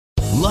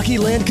Lucky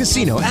Land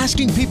Casino,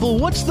 asking people,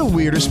 what's the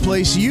weirdest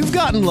place you've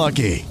gotten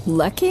lucky?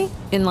 Lucky?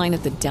 In line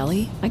at the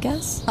deli, I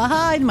guess?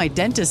 Aha, in my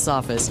dentist's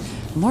office.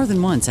 More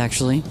than once,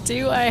 actually.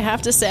 Do I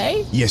have to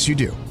say? Yes, you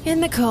do. In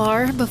the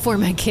car before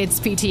my kids'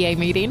 PTA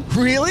meeting.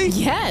 Really?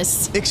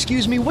 Yes.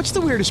 Excuse me, what's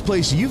the weirdest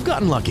place you've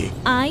gotten lucky?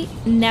 I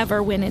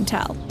never win and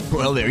tell.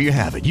 Well, there you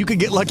have it. You can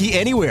get lucky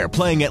anywhere,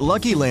 playing at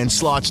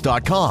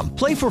LuckyLandSlots.com.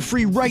 Play for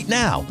free right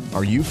now.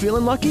 Are you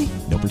feeling lucky?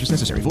 No purchase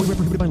necessary. Void where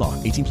prohibited by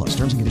law. 18 plus.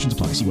 Terms and conditions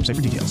apply. See website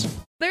for details.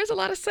 There's a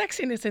lot of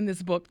sexiness in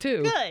this book,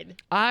 too. Good.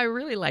 I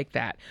really like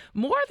that.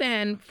 More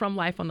than From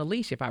Life on the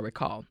Leash, if I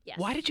recall. Yes.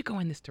 Why did you go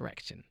in this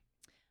direction?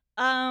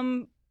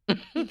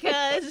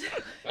 Because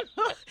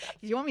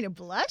you want me to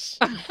blush?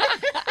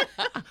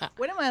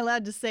 What am I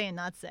allowed to say and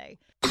not say?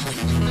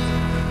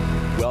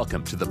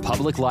 Welcome to the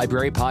Public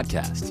Library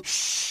Podcast.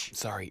 Shh,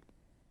 sorry.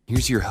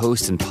 Here's your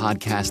host and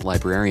podcast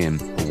librarian,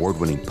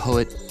 award-winning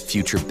poet,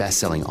 future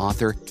best-selling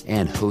author,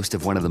 and host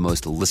of one of the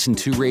most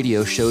listened-to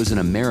radio shows in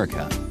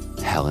America,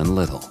 Helen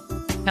Little.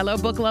 Hello,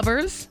 book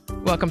lovers.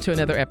 Welcome to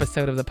another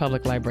episode of the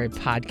Public Library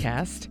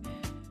Podcast.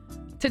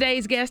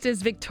 Today's guest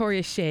is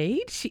Victoria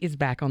Schade. She is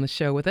back on the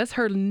show with us.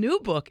 Her new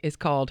book is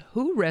called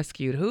Who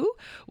Rescued Who?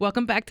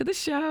 Welcome back to the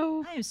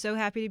show. I am so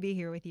happy to be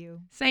here with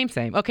you. Same.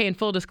 Okay, in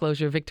full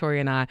disclosure, Victoria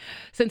and I,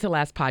 since the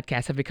last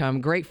podcast, have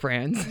become great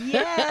friends.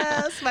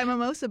 Yes, my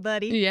mimosa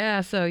buddy.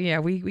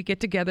 We get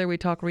together, we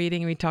talk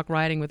reading, we talk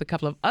writing with a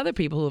couple of other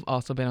people who have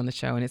also been on the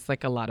show, and it's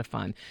like a lot of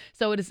fun.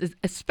 So it is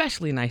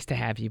especially nice to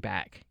have you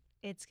back.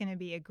 It's going to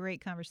be a great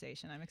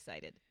conversation. I'm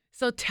excited.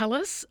 So tell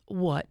us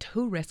what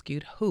Who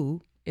Rescued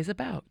Who is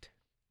about.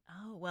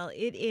 Oh, well,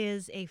 it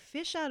is a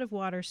fish out of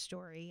water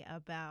story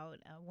about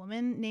a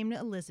woman named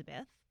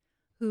Elizabeth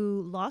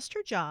who lost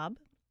her job,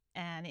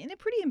 and in a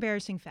pretty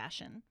embarrassing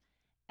fashion.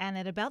 And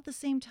at about the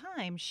same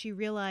time, she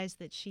realized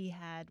that she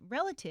had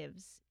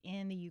relatives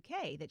in the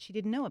UK that she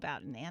didn't know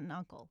about, an aunt and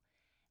uncle.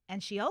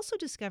 And she also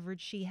discovered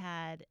she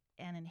had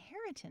an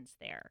inheritance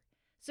there.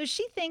 So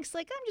she thinks,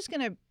 like, I'm just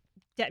going to,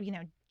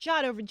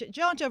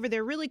 jaunt over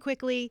there really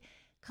quickly,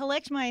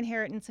 collect my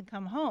inheritance, and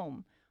come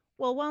home.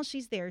 Well, while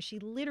she's there, she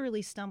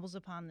literally stumbles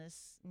upon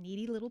this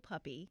needy little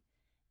puppy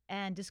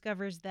and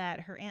discovers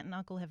that her aunt and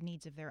uncle have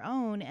needs of their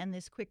own, and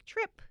this quick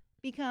trip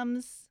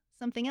becomes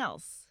something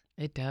else.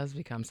 It does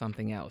become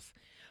something else.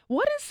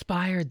 What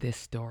inspired this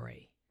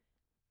story?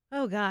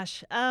 Oh,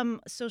 gosh.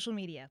 Social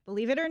media,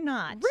 believe it or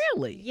not.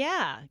 Really?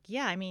 Yeah.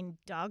 I mean,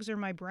 dogs are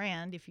my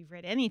brand if you've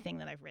read anything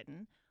that I've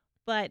written.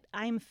 But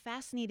I'm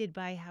fascinated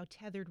by how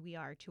tethered we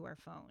are to our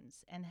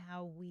phones and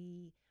how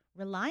we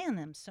rely on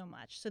them so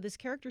much. So this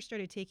character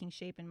started taking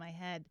shape in my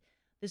head.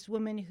 This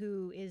woman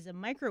who is a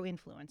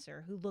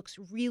micro-influencer who looks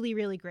really,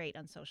 really great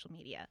on social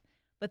media.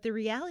 But the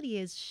reality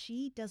is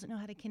she doesn't know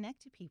how to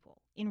connect to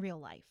people in real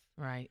life.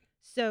 Right.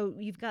 So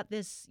you've got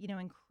this,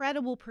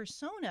 incredible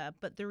persona,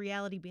 but the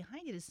reality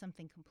behind it is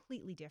something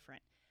completely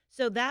different.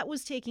 So that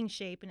was taking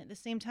shape. And at the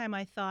same time,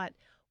 I thought,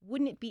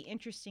 wouldn't it be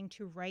interesting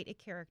to write a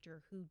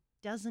character who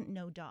doesn't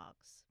know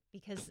dogs?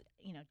 Because,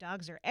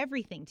 dogs are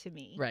everything to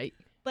me. Right.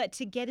 But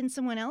to get in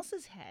someone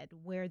else's head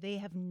where they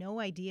have no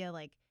idea,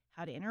 like,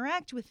 how to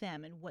interact with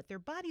them and what their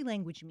body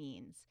language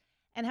means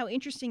and how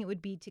interesting it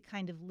would be to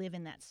kind of live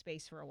in that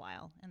space for a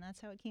while. And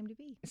that's how it came to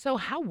be. So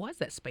how was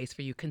that space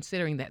for you,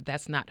 considering that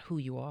that's not who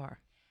you are?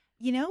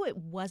 It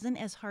wasn't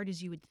as hard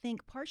as you would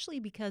think, partially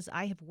because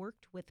I have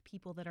worked with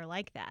people that are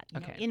like that.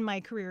 In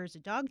my career as a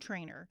dog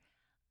trainer,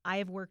 I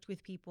have worked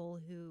with people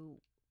who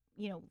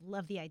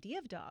love the idea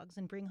of dogs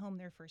and bring home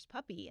their first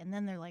puppy. And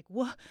then they're like,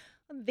 whoa,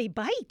 they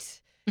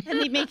bite.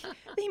 And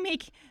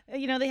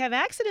they have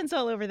accidents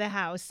all over the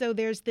house. So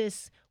there's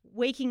this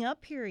waking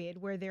up period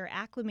where they're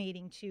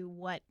acclimating to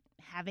what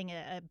having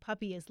a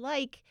puppy is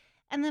like.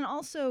 And then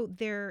also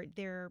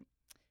their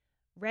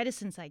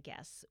reticence, I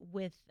guess,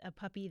 with a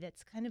puppy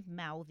that's kind of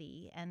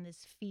mouthy and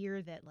this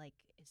fear that, like,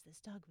 is this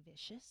dog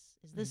vicious?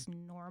 Is this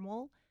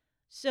normal?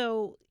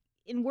 So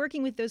in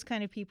working with those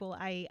kind of people,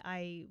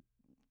 I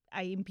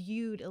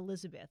imbued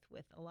Elizabeth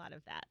with a lot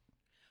of that.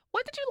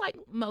 What did you like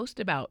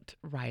most about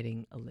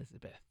writing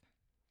Elizabeth?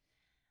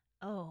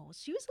 Oh,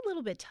 she was a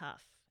little bit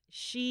tough.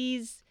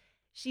 She's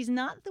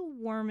not the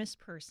warmest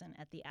person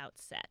at the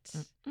outset.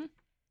 Mm-hmm.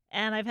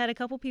 And I've had a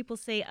couple people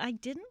say, I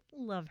didn't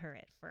love her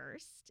at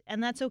first.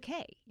 And that's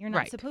okay. You're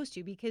not supposed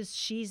to, because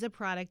she's a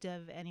product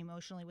of an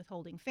emotionally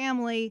withholding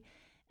family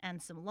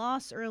and some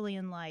loss early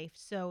in life.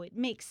 So it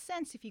makes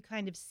sense if you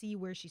kind of see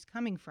where she's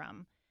coming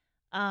from.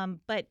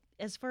 But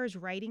as far as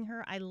writing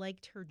her, I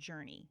liked her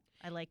journey.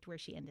 I liked where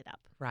she ended up.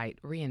 Right.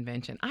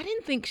 Reinvention. I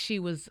didn't think she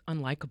was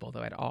unlikable,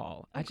 though, at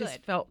all. I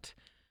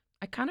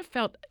kind of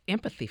felt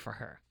empathy for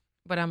her.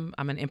 But I'm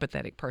an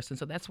empathetic person,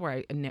 so that's where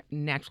I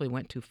naturally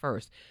went to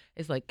first.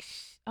 It's like,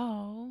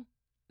 oh,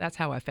 that's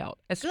how I felt.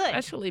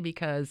 Especially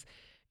because,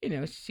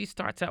 she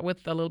starts out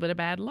with a little bit of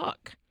bad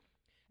luck.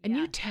 And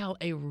you tell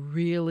a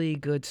really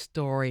good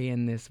story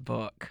in this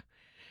book.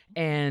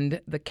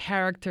 And the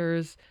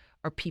characters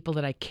are people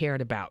that I cared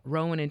about.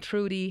 Rowan and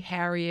Trudy,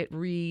 Harriet,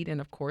 Reed,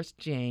 and of course,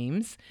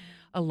 James.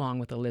 along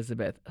with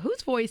Elizabeth.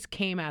 Whose voice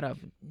came out of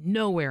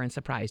nowhere and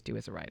surprised you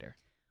as a writer?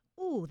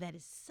 Ooh, that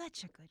is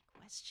such a good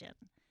question.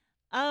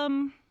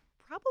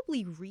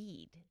 Probably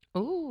Reed.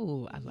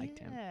 Ooh, I liked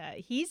him. Yeah,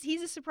 he's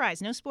a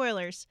surprise. No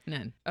spoilers.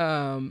 None.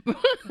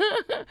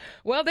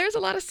 Well, there's a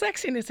lot of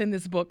sexiness in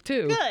this book,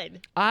 too.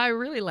 Good. I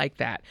really like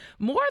that.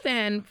 More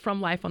than From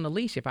Life on the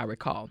Leash, if I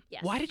recall.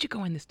 Yes. Why did you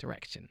go in this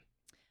direction?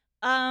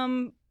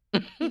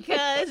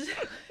 Because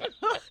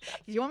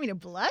you want me to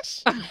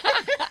blush?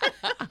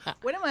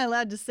 What am I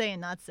allowed to say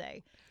and not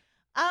say?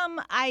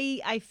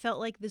 I felt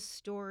like the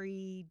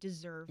story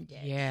deserved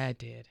it. Yeah, it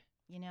did.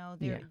 You know,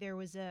 there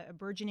was a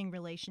burgeoning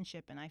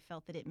relationship, and I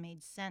felt that it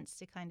made sense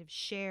to kind of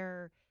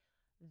share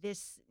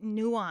this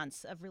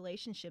nuance of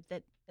relationship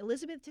that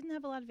Elizabeth didn't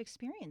have a lot of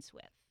experience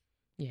with.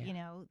 Yeah. You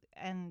know,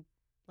 and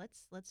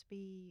let's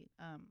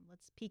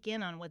peek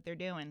in on what they're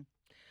doing.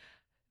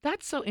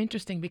 That's so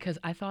interesting because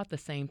I thought the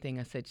same thing.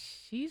 I said,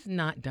 she's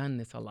not done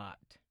this a lot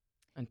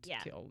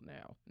until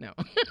now. No.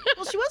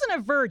 Well, she wasn't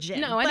a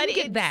virgin. No, I didn't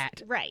get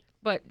that. Right.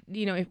 But,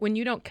 you know, when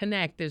you don't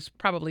connect, there's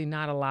probably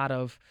not a lot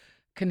of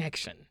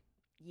connection.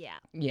 Yeah.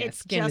 Yeah, it's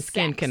skin to just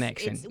skin sex.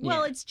 connection.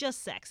 It's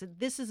just sex.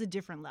 This is a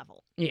different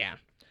level. Yeah.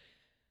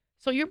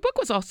 So your book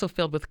was also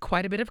filled with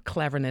quite a bit of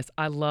cleverness.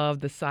 I love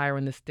the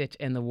siren, the stitch,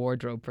 and the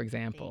wardrobe, for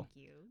example.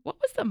 Thank you. What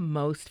was the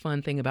most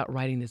fun thing about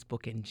writing this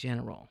book in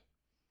general?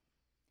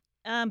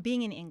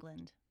 Being in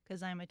England,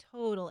 because I'm a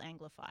total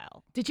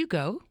Anglophile. Did you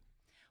go?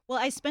 Well,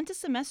 I spent a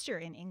semester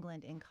in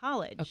England in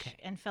college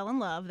and fell in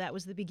love. That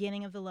was the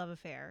beginning of the love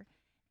affair.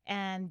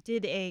 And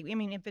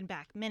I've been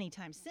back many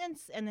times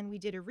since, and then we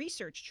did a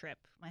research trip,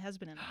 my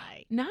husband and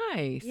I.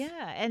 Nice.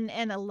 Yeah,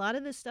 and a lot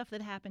of the stuff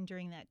that happened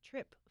during that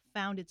trip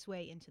found its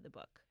way into the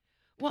book.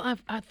 Well,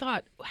 I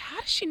thought, how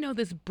does she know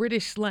this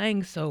British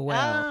slang so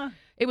well?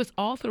 It was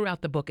all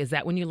throughout the book. Is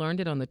that when you learned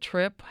it on the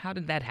trip? How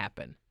did that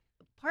happen?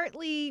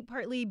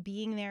 Partly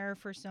being there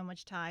for so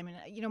much time. And,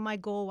 you know, my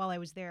goal while I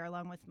was there,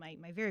 along with my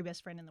very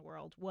best friend in the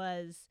world,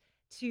 was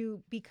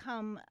to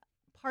become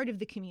part of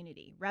the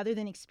community rather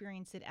than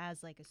experience it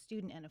as like a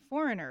student and a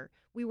foreigner.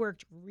 We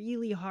worked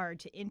really hard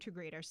to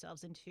integrate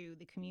ourselves into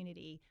the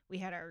community. We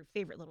had our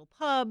favorite little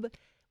pub.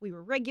 We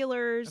were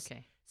regulars.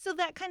 Okay. So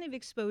that kind of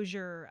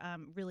exposure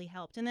really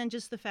helped. And then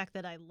just the fact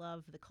that I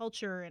love the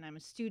culture and I'm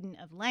a student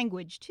of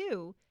language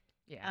too.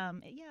 Yeah.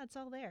 It's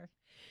all there.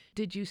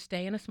 Did you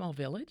stay in a small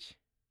village?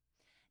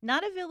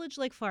 Not a village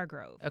like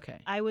Fargrove. Okay.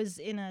 I was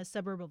in a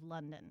suburb of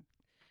London.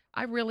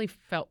 I really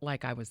felt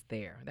like I was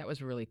there. That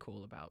was really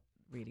cool about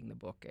reading the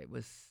book.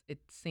 It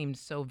seemed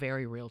so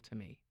very real to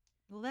me.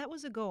 Well, that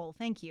was a goal.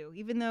 Thank you.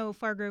 Even though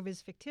Fargrove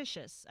is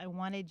fictitious, I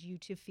wanted you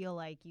to feel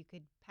like you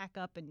could pack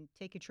up and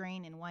take a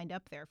train and wind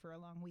up there for a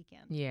long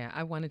weekend. Yeah,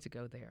 I wanted to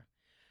go there.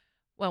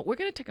 Well, we're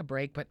going to take a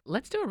break, but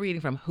let's do a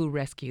reading from Who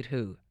Rescued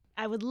Who.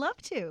 I would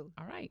love to.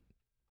 All right.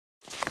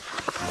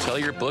 Tell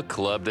your book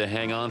club to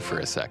hang on for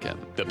a second.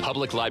 The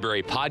Public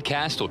Library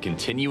Podcast will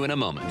continue in a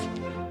moment.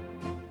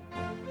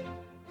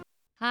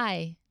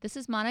 Hi, this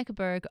is Monica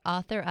Berg,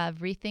 author of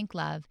Rethink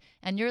Love,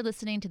 and you're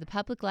listening to the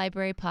Public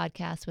Library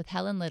Podcast with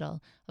Helen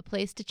Little, a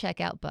place to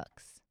check out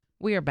books.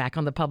 We are back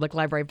on the Public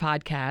Library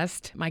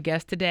Podcast. My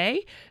guest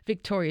today,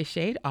 Victoria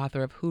Schade,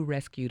 author of Who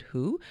Rescued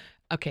Who.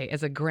 Okay,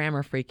 as a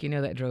grammar freak, you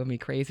know that drove me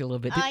crazy a little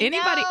bit. Did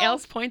anybody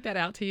else point that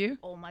out to you?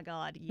 Oh, my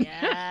God,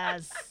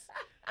 yes.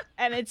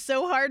 And it's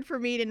so hard for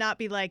me to not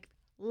be like,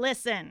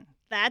 listen,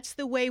 that's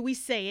the way we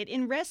say it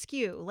in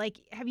rescue. Like,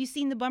 have you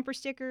seen the bumper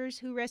stickers,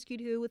 Who Rescued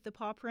Who, with the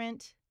paw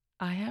print?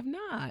 I have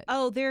not.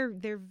 Oh, they're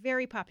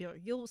very popular.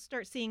 You'll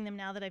start seeing them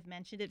now that I've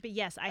mentioned it. But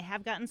yes, I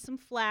have gotten some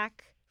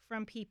flack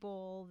from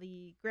people,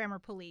 the grammar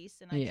police,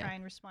 and I try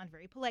and respond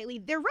very politely.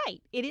 They're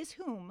right. It is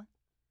whom,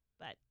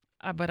 but.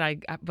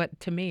 But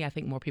to me, I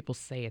think more people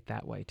say it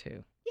that way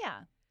too.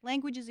 Yeah,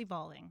 language is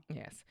evolving.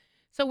 Yes.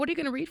 So what are you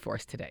going to read for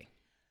us today?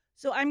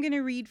 So I'm going to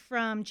read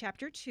from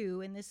chapter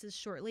 2, and this is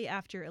shortly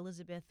after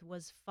Elizabeth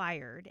was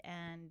fired,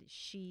 and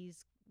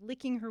she's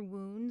licking her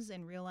wounds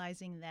and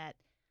realizing that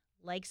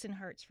likes and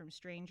hearts from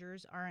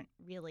strangers aren't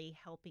really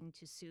helping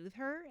to soothe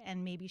her,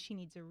 and maybe she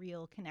needs a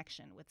real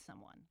connection with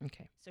someone.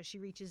 Okay. So she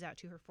reaches out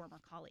to her former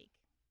colleague.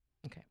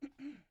 Okay.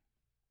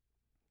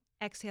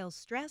 Exhales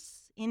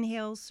stress,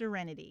 inhales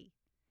serenity,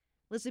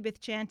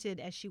 Elizabeth chanted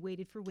as she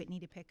waited for Whitney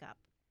to pick up.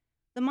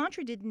 The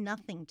mantra did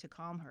nothing to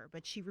calm her,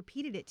 but she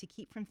repeated it to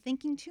keep from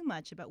thinking too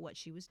much about what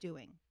she was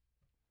doing.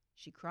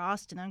 She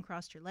crossed and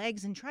uncrossed her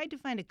legs and tried to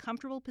find a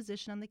comfortable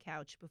position on the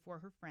couch before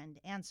her friend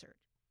answered.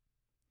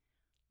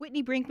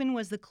 Whitney Brinkman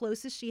was the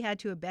closest she had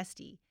to a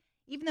bestie,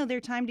 even though their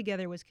time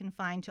together was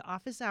confined to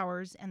office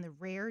hours and the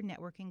rare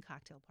networking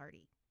cocktail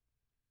party.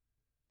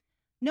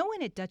 No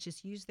one at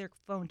Duchess used their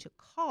phone to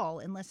call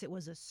unless it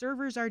was a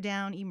servers are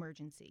down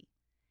emergency.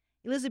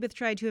 Elizabeth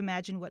tried to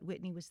imagine what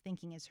Whitney was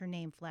thinking as her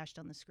name flashed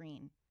on the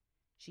screen.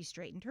 She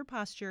straightened her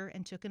posture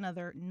and took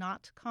another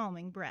not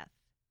calming breath.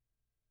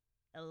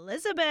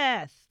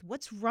 Elizabeth,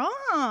 what's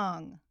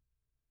wrong?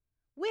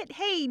 Whit,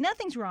 hey,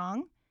 nothing's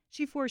wrong.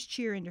 She forced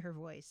cheer into her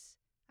voice.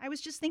 I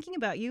was just thinking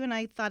about you and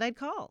I thought I'd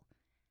call.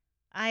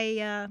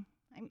 I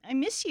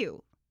miss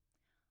you.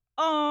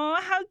 Oh,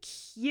 how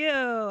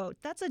cute.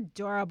 That's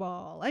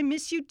adorable. I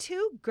miss you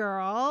too,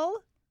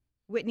 girl.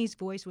 Whitney's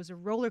voice was a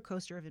roller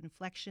coaster of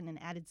inflection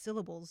and added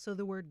syllables, so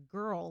the word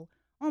girl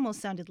almost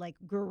sounded like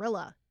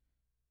gorilla.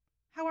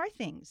 How are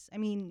things? I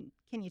mean,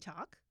 can you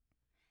talk?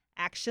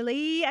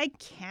 Actually, I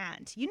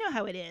can't. You know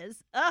how it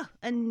is. Ugh,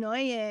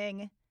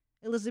 annoying.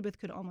 Elizabeth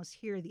could almost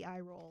hear the eye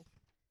roll.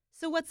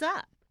 So what's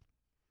up?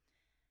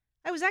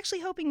 I was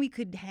actually hoping we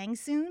could hang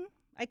soon.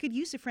 I could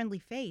use a friendly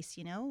face,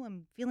 you know.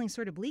 I'm feeling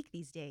sort of bleak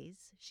these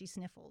days, she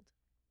sniffled.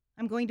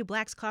 I'm going to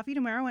Black's Coffee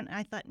tomorrow, and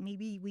I thought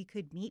maybe we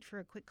could meet for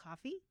a quick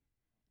coffee.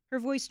 Her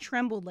voice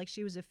trembled like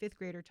she was a fifth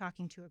grader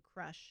talking to a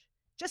crush.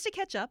 Just to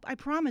catch up, I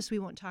promise we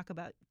won't talk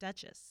about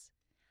Duchess.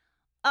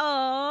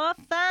 Oh,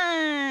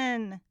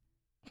 fun!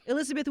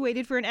 Elizabeth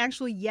waited for an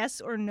actual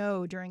yes or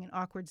no during an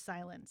awkward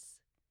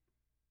silence.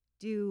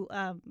 Do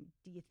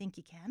you think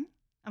you can?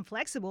 I'm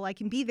flexible. I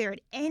can be there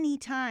at any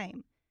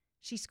time.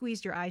 She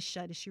squeezed her eyes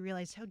shut as she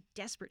realized how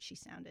desperate she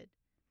sounded.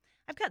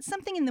 I've got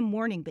something in the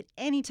morning, but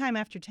any time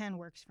after 10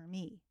 works for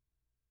me.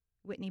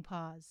 Whitney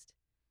paused.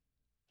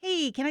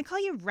 Hey, can I call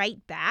you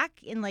right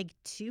back in like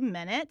 2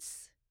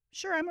 minutes?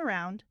 Sure, I'm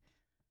around.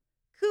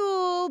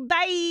 Cool,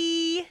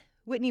 bye.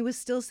 Whitney was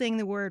still saying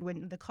the word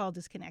when the call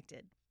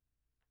disconnected.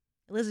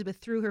 Elizabeth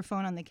threw her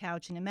phone on the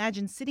couch and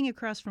imagined sitting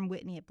across from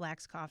Whitney at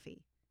Black's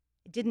Coffee.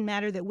 It didn't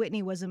matter that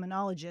Whitney was a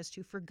monologist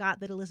who forgot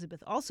that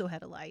Elizabeth also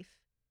had a life.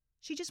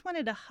 She just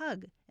wanted a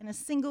hug and a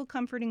single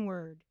comforting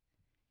word.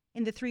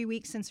 In the 3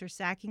 weeks since her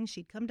sacking,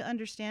 she'd come to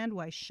understand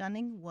why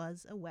shunning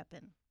was a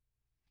weapon.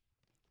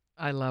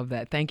 I love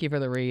that. Thank you for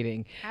the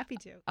reading. Happy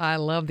to. I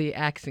love the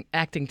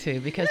acting too,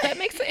 because that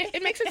makes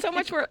it so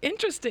much more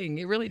interesting.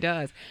 It really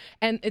does.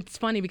 And it's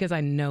funny because I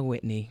know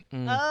Whitney.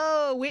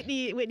 Oh,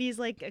 Whitney's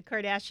like a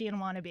Kardashian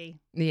wannabe.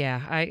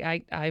 Yeah,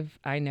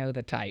 I know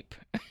the type.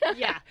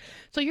 Yeah.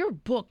 So your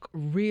book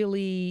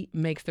really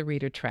makes the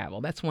reader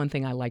travel. That's one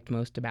thing I liked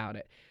most about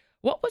it.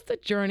 What was the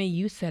journey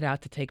you set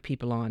out to take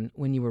people on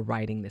when you were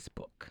writing this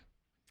book?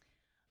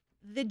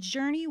 The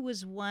journey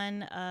was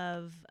one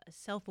of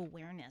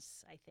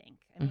self-awareness, I think.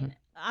 I mean,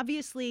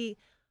 obviously,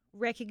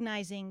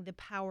 recognizing the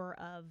power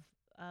of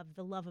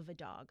the love of a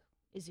dog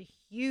is a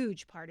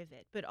huge part of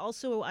it. But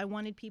also, I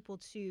wanted people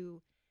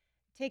to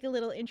take a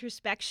little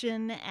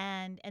introspection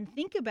and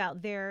think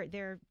about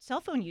their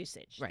cell phone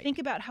usage. Right. Think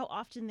about how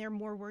often they're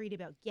more worried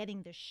about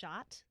getting the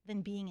shot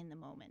than being in the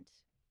moment.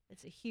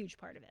 It's a huge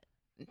part of it.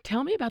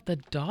 Tell me about the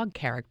dog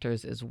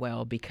characters as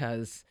well,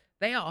 because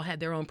they all had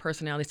their own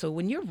personality. So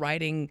when you're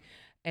writing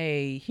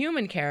a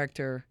human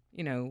character,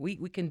 you know, we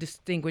can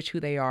distinguish who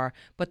they are,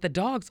 but the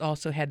dogs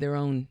also had their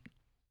own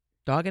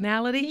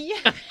doganality.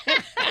 Yeah.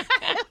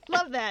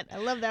 Love that. I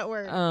love that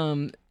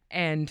word.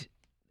 And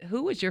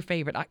who was your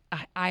favorite?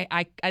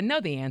 I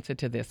know the answer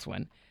to this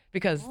one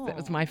because that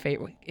was my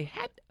favorite.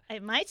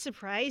 It might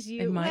surprise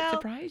you. It might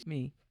surprise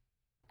me.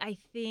 I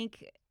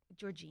think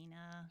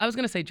Georgina. I was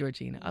going to say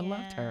Georgina. I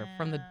loved her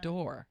from the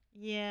door.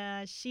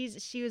 Yeah, she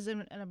was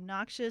an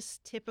obnoxious,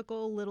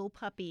 typical little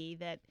puppy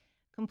that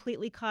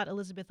completely caught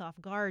Elizabeth off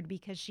guard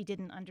because she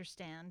didn't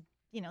understand,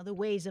 you know, the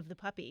ways of the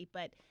puppy,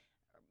 but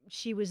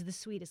she was the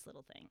sweetest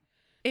little thing.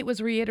 It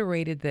was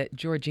reiterated that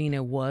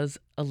Georgina was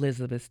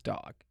Elizabeth's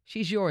dog.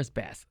 She's yours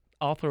best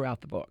all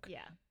throughout the book.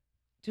 Yeah.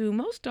 Do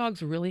most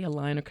dogs really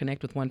align or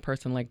connect with one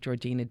person like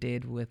Georgina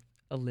did with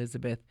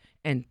Elizabeth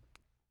and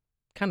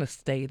kind of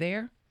stay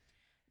there?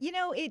 You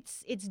know,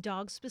 it's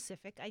dog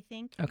specific, I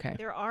think. Okay.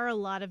 There are a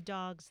lot of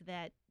dogs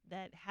that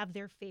have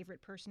their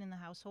favorite person in the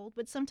household,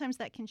 but sometimes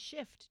that can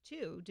shift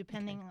too,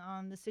 depending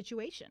on the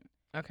situation.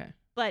 Okay.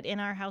 But in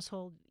our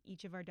household,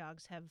 each of our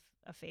dogs have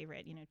a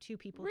favorite, you know, 2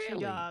 people, Really?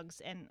 2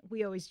 dogs. And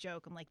we always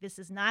joke, I'm like, this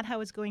is not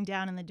how it's going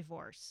down in the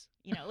divorce.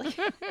 You know, like,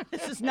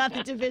 this is not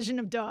the division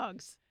of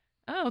dogs.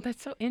 Oh,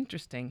 that's so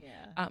interesting.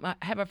 Yeah. I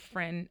have a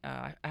friend,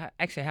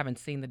 actually I haven't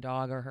seen the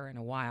dog or her in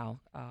a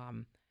while,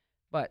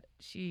 but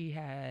she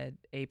had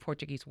a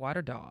Portuguese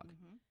water dog.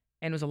 Mm-hmm.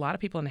 And there was a lot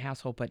of people in the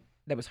household, but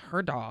that was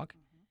her dog.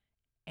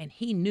 And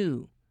he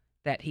knew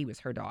that he was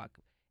her dog.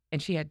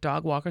 And she had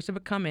dog walkers that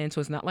would come in, so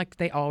it's not like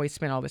they always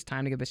spent all this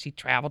time together. She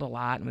traveled a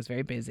lot and was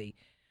very busy.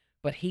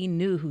 But he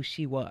knew who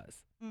she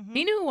was. Mm-hmm.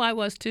 He knew who I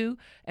was, too.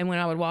 And when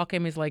I would walk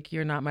him, he's like,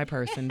 you're not my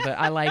person, but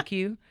I like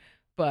you.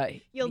 But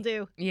You'll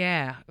do.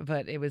 Yeah,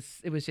 but it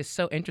was just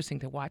so interesting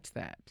to watch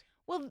that.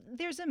 Well,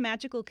 there's a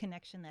magical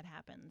connection that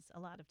happens a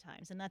lot of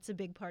times, and that's a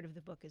big part of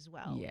the book as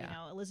well. Yeah. You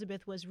know,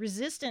 Elizabeth was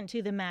resistant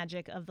to the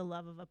magic of the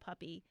love of a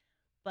puppy,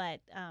 but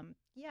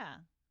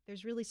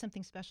there's really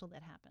something special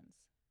that happens.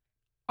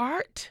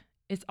 Art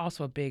is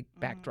also a big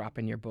backdrop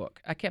in your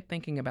book. I kept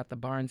thinking about the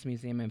Barnes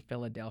Museum in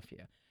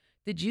Philadelphia.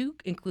 Did you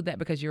include that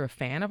because you're a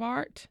fan of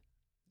art?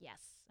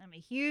 Yes, I'm a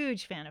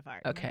huge fan of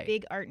art. Okay. I'm a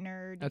big art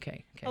nerd.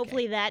 Okay.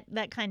 Hopefully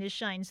that kind of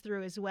shines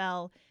through as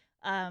well.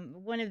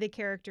 One of the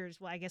characters,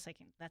 well, I guess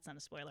that's not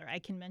a spoiler. I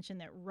can mention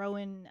that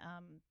Rowan,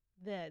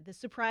 the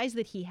surprise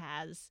that he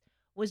has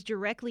was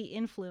directly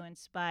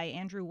influenced by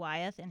Andrew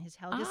Wyeth and his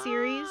Helga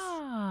series.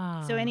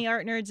 So any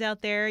art nerds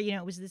out there, you know,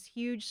 it was this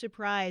huge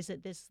surprise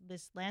that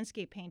this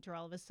landscape painter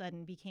all of a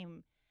sudden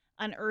became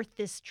unearthed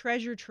this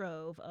treasure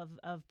trove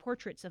of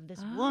portraits of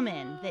this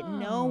woman that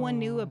no one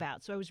knew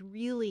about. So I was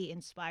really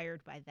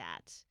inspired by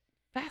that.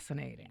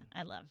 Fascinating.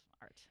 I love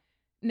art.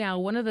 Now,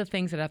 one of the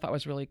things that I thought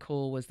was really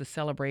cool was the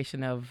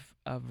celebration of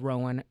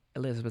Rowan,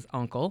 Elizabeth's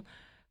uncle,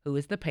 who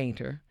is the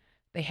painter.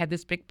 They had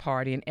this big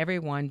party, and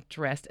everyone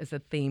dressed as a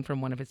theme from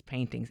one of his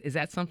paintings. Is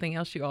that something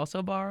else you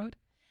also borrowed?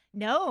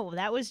 No,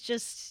 that was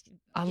just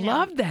I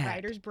love that.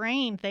 writer's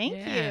brain. Thank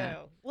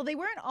you. Well, they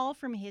weren't all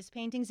from his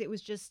paintings. It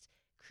was just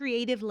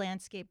creative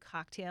landscape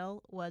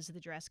cocktail was the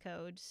dress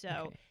code.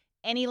 So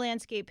any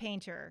landscape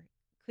painter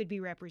could be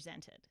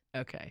represented.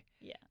 Okay.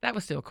 Yeah. That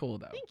was still cool,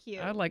 though. Thank you.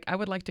 I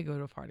would like to go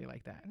to a party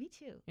like that. Me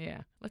too.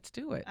 Yeah. Let's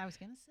do it. I was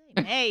going to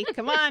say, hey,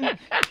 come on.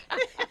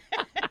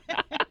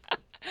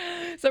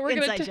 So we're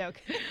Inside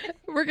joke.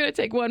 We're going to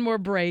take one more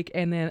break,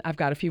 and then I've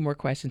got a few more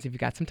questions if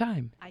you've got some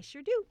time. I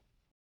sure do.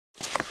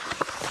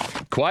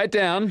 Quiet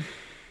down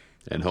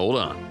and hold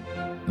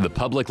on. The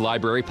Public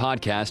Library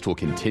Podcast will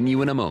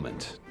continue in a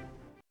moment.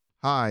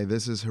 Hi,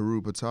 this is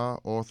Haru Patar,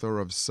 author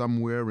of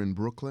Somewhere in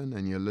Brooklyn,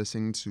 and you're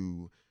listening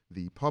to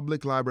the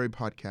Public Library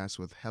Podcast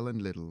with Helen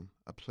Little,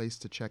 a place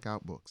to check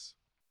out books.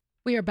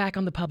 We are back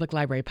on the Public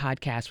Library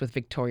Podcast with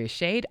Victoria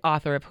Schade,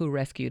 author of Who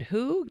Rescued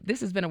Who. This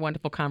has been a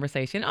wonderful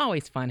conversation.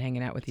 Always fun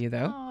hanging out with you,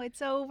 though. Oh,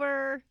 it's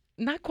over.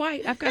 Not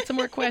quite. I've got some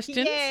more questions.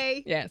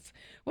 Yay. Yes.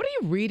 What are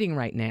you reading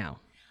right now?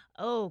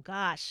 Oh,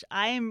 gosh.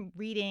 I am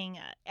reading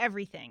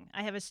everything.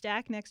 I have a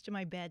stack next to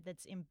my bed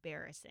that's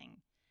embarrassing.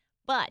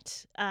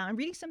 But I'm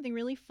reading something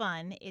really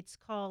fun. It's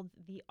called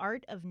The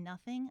Art of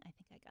Nothing. I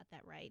think I got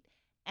that right.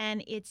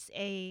 And it's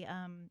a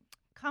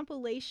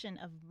compilation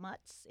of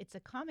Mutts. It's a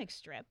comic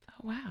strip.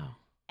 Oh, wow.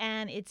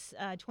 And it's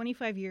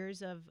 25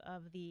 years of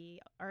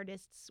the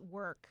artist's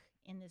work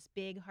in this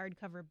big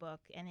hardcover book.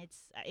 And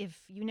it's,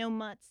 if you know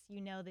Mutts, you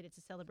know that it's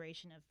a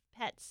celebration of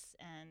pets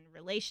and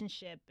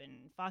relationship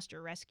and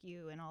foster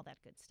rescue and all that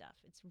good stuff.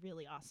 It's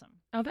really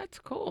awesome. Oh, that's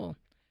cool.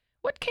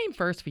 What came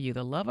first for you,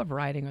 the love of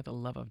writing or the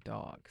love of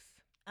dogs?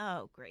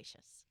 Oh,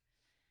 gracious.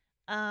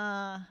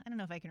 I don't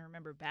know if I can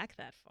remember back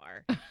that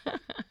far.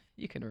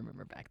 You can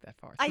remember back that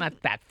far. It's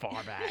not that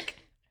far back.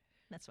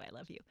 That's why I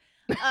love you.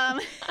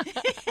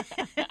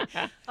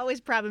 Always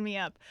propping me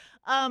up.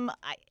 I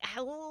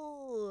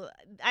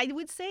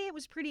would say it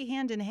was pretty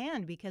hand in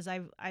hand because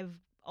I've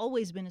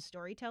always been a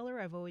storyteller.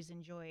 I've always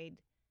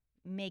enjoyed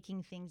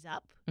making things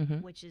up,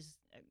 which is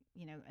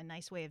a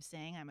nice way of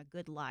saying I'm a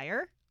good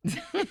liar.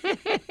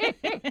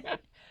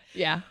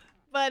 Yeah.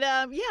 But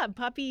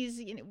puppies.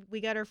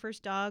 We got our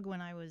first dog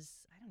when I don't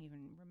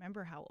even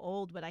remember how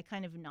old, but I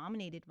kind of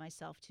nominated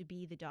myself to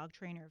be the dog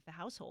trainer of the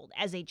household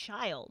as a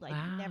child.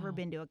 I'd never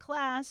been to a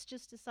class,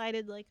 just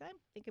decided I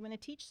think I'm going to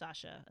teach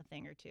Sasha a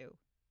thing or two.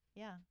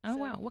 Yeah. Oh,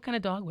 wow. What kind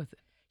of dog was it?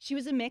 She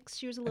was a mix.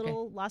 She was a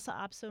little Lhasa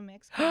Apso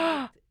mix.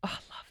 Oh, I love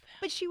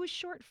that. But she was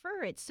short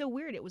fur. It's so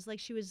weird. It was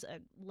like she was a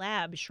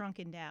lab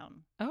shrunken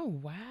down. Oh,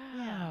 wow.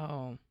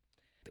 Yeah.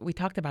 We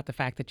talked about the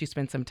fact that you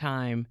spent some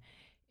time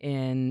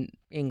in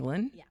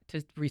England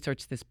to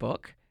research this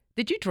book.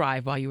 Did you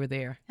drive while you were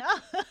there?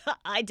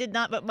 I did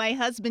not, but my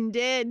husband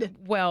did.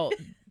 Well,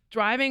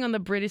 driving on the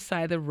British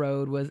side of the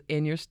road was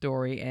in your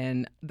story,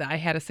 and I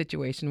had a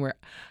situation where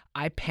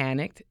I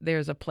panicked.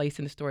 There's a place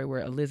in the story where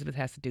Elizabeth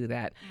has to do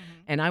that,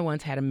 and I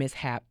once had a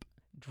mishap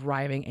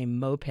driving a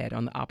moped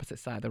on the opposite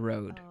side of the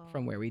road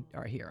from where we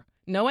are here.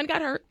 No one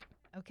got hurt.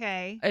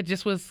 Okay. It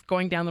just was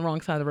going down the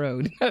wrong side of the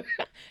road,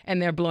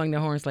 and they're blowing their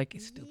horns like,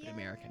 stupid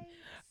American.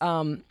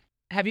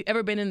 Have you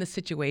ever been in the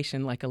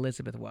situation like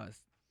Elizabeth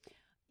was?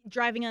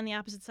 Driving on the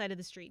opposite side of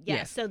the street. Yes.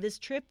 Yes. So this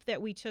trip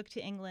that we took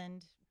to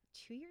England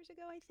 2 years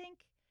ago, I think,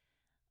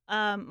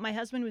 my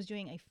husband was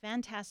doing a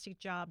fantastic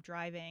job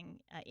driving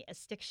a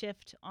stick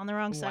shift on the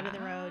wrong side of the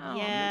road.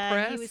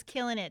 Yeah, he was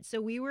killing it.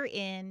 So we were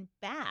in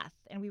Bath,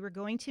 and we were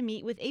going to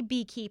meet with a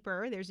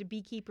beekeeper. There's a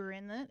beekeeper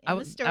in the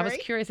story. I was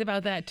curious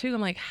about that, too. I'm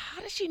like, how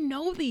does she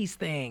know these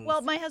things?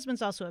 Well, my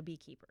husband's also a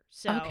beekeeper.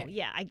 So,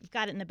 yeah, I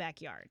got it in the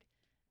backyard.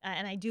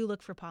 And I do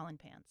look for pollen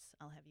pants,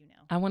 I'll have you know.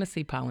 I want to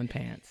see pollen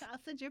pants. I'll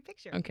send you a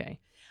picture. Okay.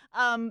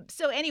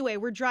 So anyway,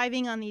 we're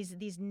driving on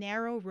these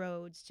narrow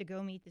roads to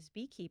go meet this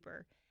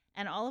beekeeper.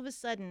 And all of a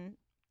sudden,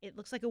 it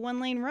looks like a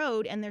one-lane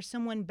road, and there's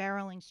someone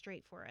barreling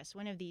straight for us,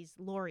 one of these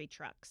lorry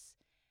trucks.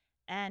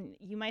 And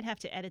you might have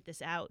to edit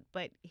this out,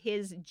 but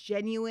his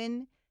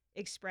genuine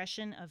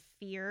expression of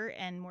fear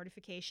and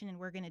mortification and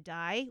we're going to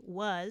die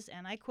was,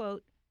 and I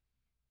quote,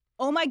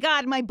 "Oh my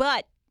God, my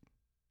butt."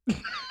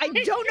 I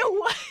don't know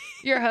why.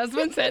 Your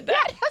husband said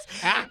that? Yes.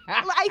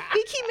 I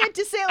think he meant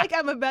to say,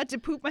 I'm about to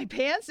poop my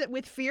pants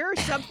with fear or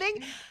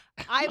something.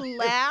 I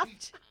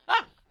laughed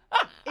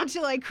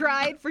until I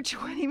cried for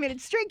 20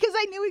 minutes straight because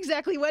I knew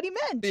exactly what he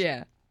meant.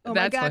 Yeah. Oh,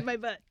 my God, my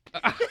butt.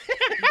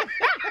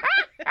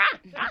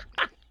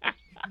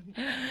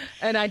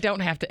 And I don't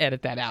have to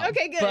edit that out.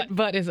 Okay, good.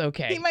 But it's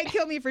okay. He might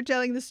kill me for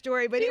telling the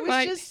story, but it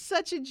was just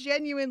such a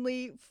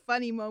genuinely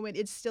funny moment.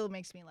 It still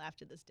makes me laugh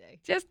to this day.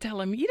 Just tell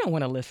him you don't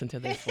want to listen to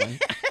this one.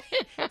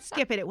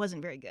 Skip it. It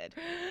wasn't very good.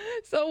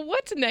 So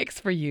what's next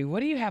for you? What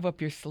do you have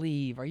up your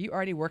sleeve? Are you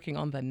already working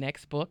on the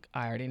next book?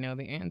 I already know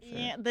the answer.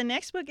 Yeah, the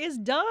next book is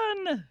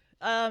done.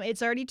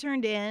 It's already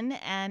turned in,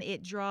 and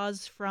it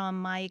draws from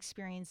my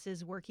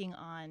experiences working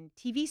on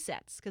TV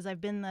sets, because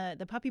I've been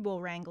the Puppy Bowl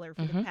wrangler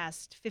for the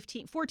past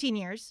 14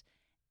 years.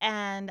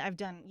 And I've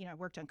done,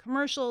 worked on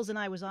commercials, and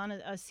I was on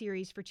a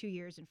series for 2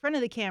 years in front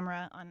of the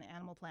camera on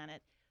Animal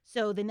Planet.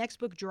 So the next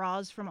book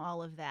draws from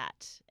all of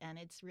that, and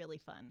it's really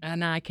fun.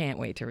 And I can't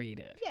wait to read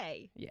it.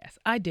 Yay. Yes,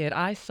 I did.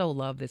 I so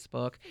love this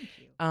book. Thank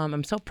you.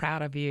 I'm so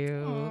proud of you.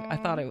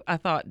 Aww. I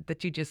thought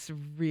that you just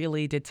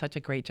really did such a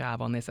great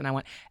job on this, and I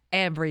want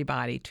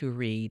everybody to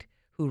read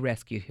Who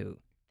Rescued Who.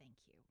 Thank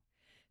you.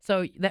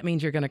 So that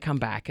means you're going to come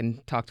back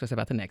and talk to us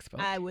about the next book.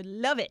 I would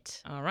love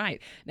it. All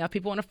right. Now, if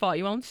people want to follow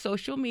you on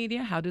social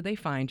media, how do they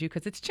find you?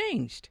 Because it's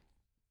changed.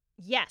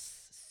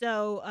 Yes.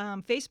 So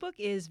Facebook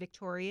is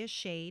Victoria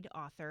Schade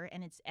Author,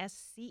 and it's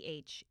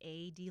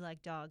SCHAD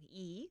like dog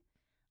E.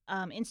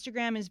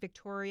 Instagram is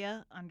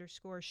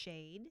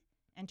Victoria_Schade,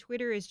 and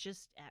Twitter is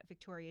just at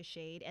Victoria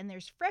Schade. And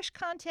there's fresh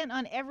content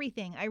on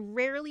everything. I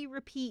rarely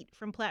repeat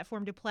from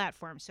platform to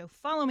platform, so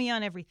follow me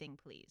on everything,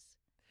 please.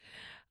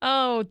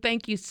 Oh,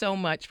 thank you so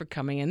much for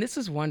coming in. This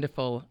was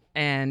wonderful,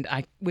 and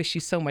I wish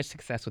you so much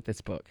success with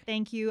this book.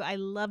 Thank you. I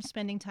love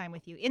spending time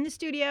with you in the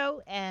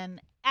studio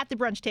and at the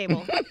brunch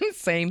table.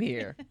 Same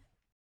here.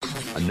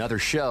 Another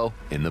show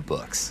in the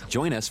books.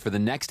 Join us for the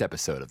next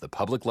episode of the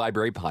Public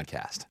Library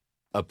Podcast,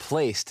 a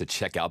place to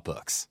check out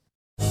books.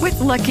 With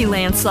Lucky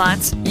Land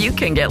Slots, you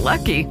can get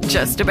lucky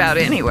just about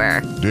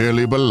anywhere.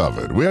 Dearly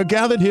beloved, we are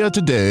gathered here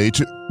today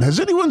to... Has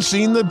anyone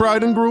seen the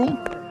bride and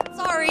groom?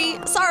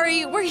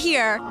 Sorry, we're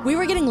here. We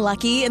were getting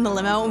lucky in the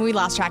limo and we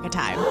lost track of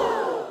time.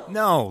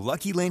 No,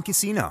 Lucky Land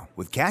Casino,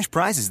 with cash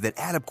prizes that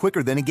add up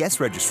quicker than a guest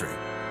registry.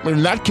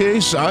 In that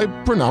case, I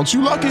pronounce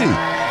you lucky.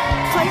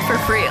 Play for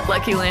free at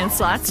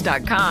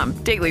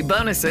LuckyLandSlots.com. Daily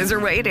bonuses are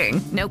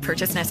waiting. No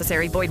purchase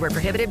necessary. Void where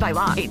prohibited by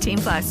law.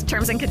 18+.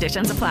 Terms and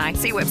conditions apply.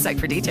 See website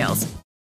for details.